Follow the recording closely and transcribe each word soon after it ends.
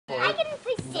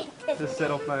to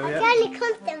sit up now, yeah? I'm fairly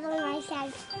comfortable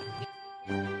myself.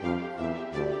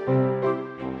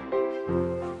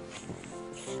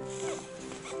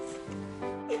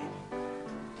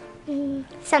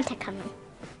 Santa coming.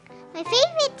 My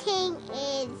favourite thing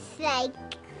is like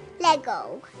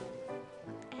Lego.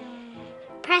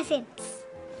 Presents.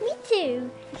 Me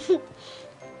too.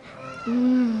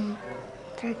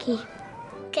 Turkey.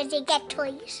 Because you get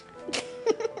toys.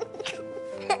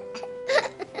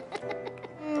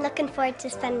 Looking forward to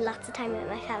spending lots of time with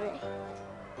my family.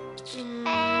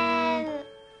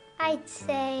 I'd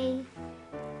say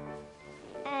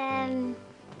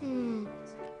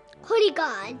Holy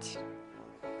God.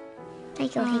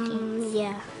 Michael Higgins.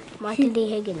 Yeah, Michael D.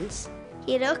 Higgins.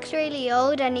 He looks really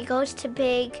old and he goes to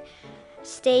big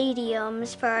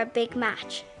stadiums for a big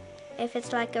match. If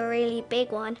it's like a really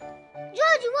big one.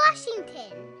 George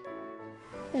Washington.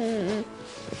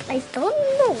 I don't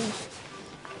know.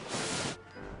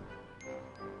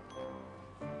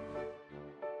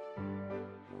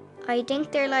 I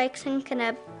think they're like sinking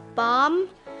a bomb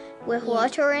with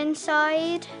water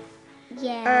inside.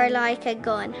 Yeah. Or like a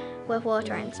gun with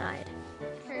water inside.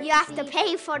 You have to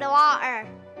pay for the water.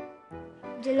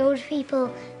 A lot of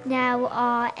people now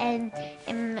are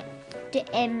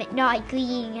not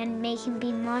agreeing and making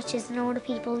big marches, and all the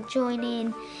people join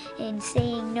in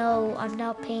saying, no, I'm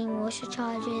not paying water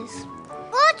charges.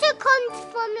 Water comes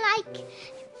from like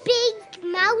big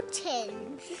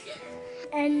mountains.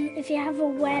 And if you have a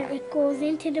well, it goes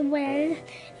into the well,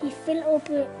 you fill up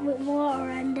it with water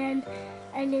and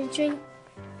you drink,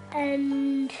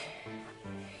 and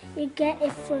you get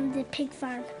it from the pig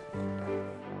farm.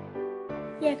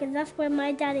 Yeah, because that's where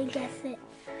my daddy gets it.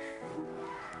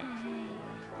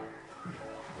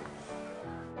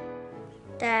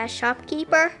 The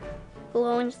shopkeeper who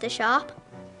owns the shop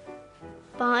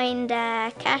behind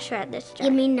the cash register.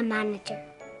 You mean the manager?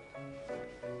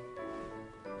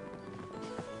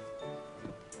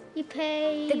 You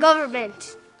pay The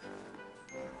government.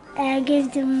 Gives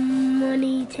the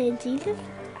money to Jesus.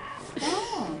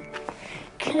 Oh.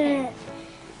 Because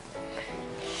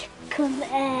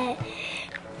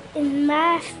in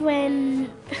Mass when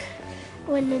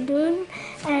they're doing,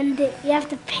 and you have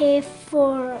to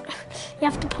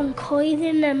put coins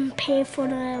in and pay for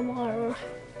the water.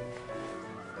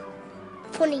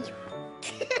 Funny.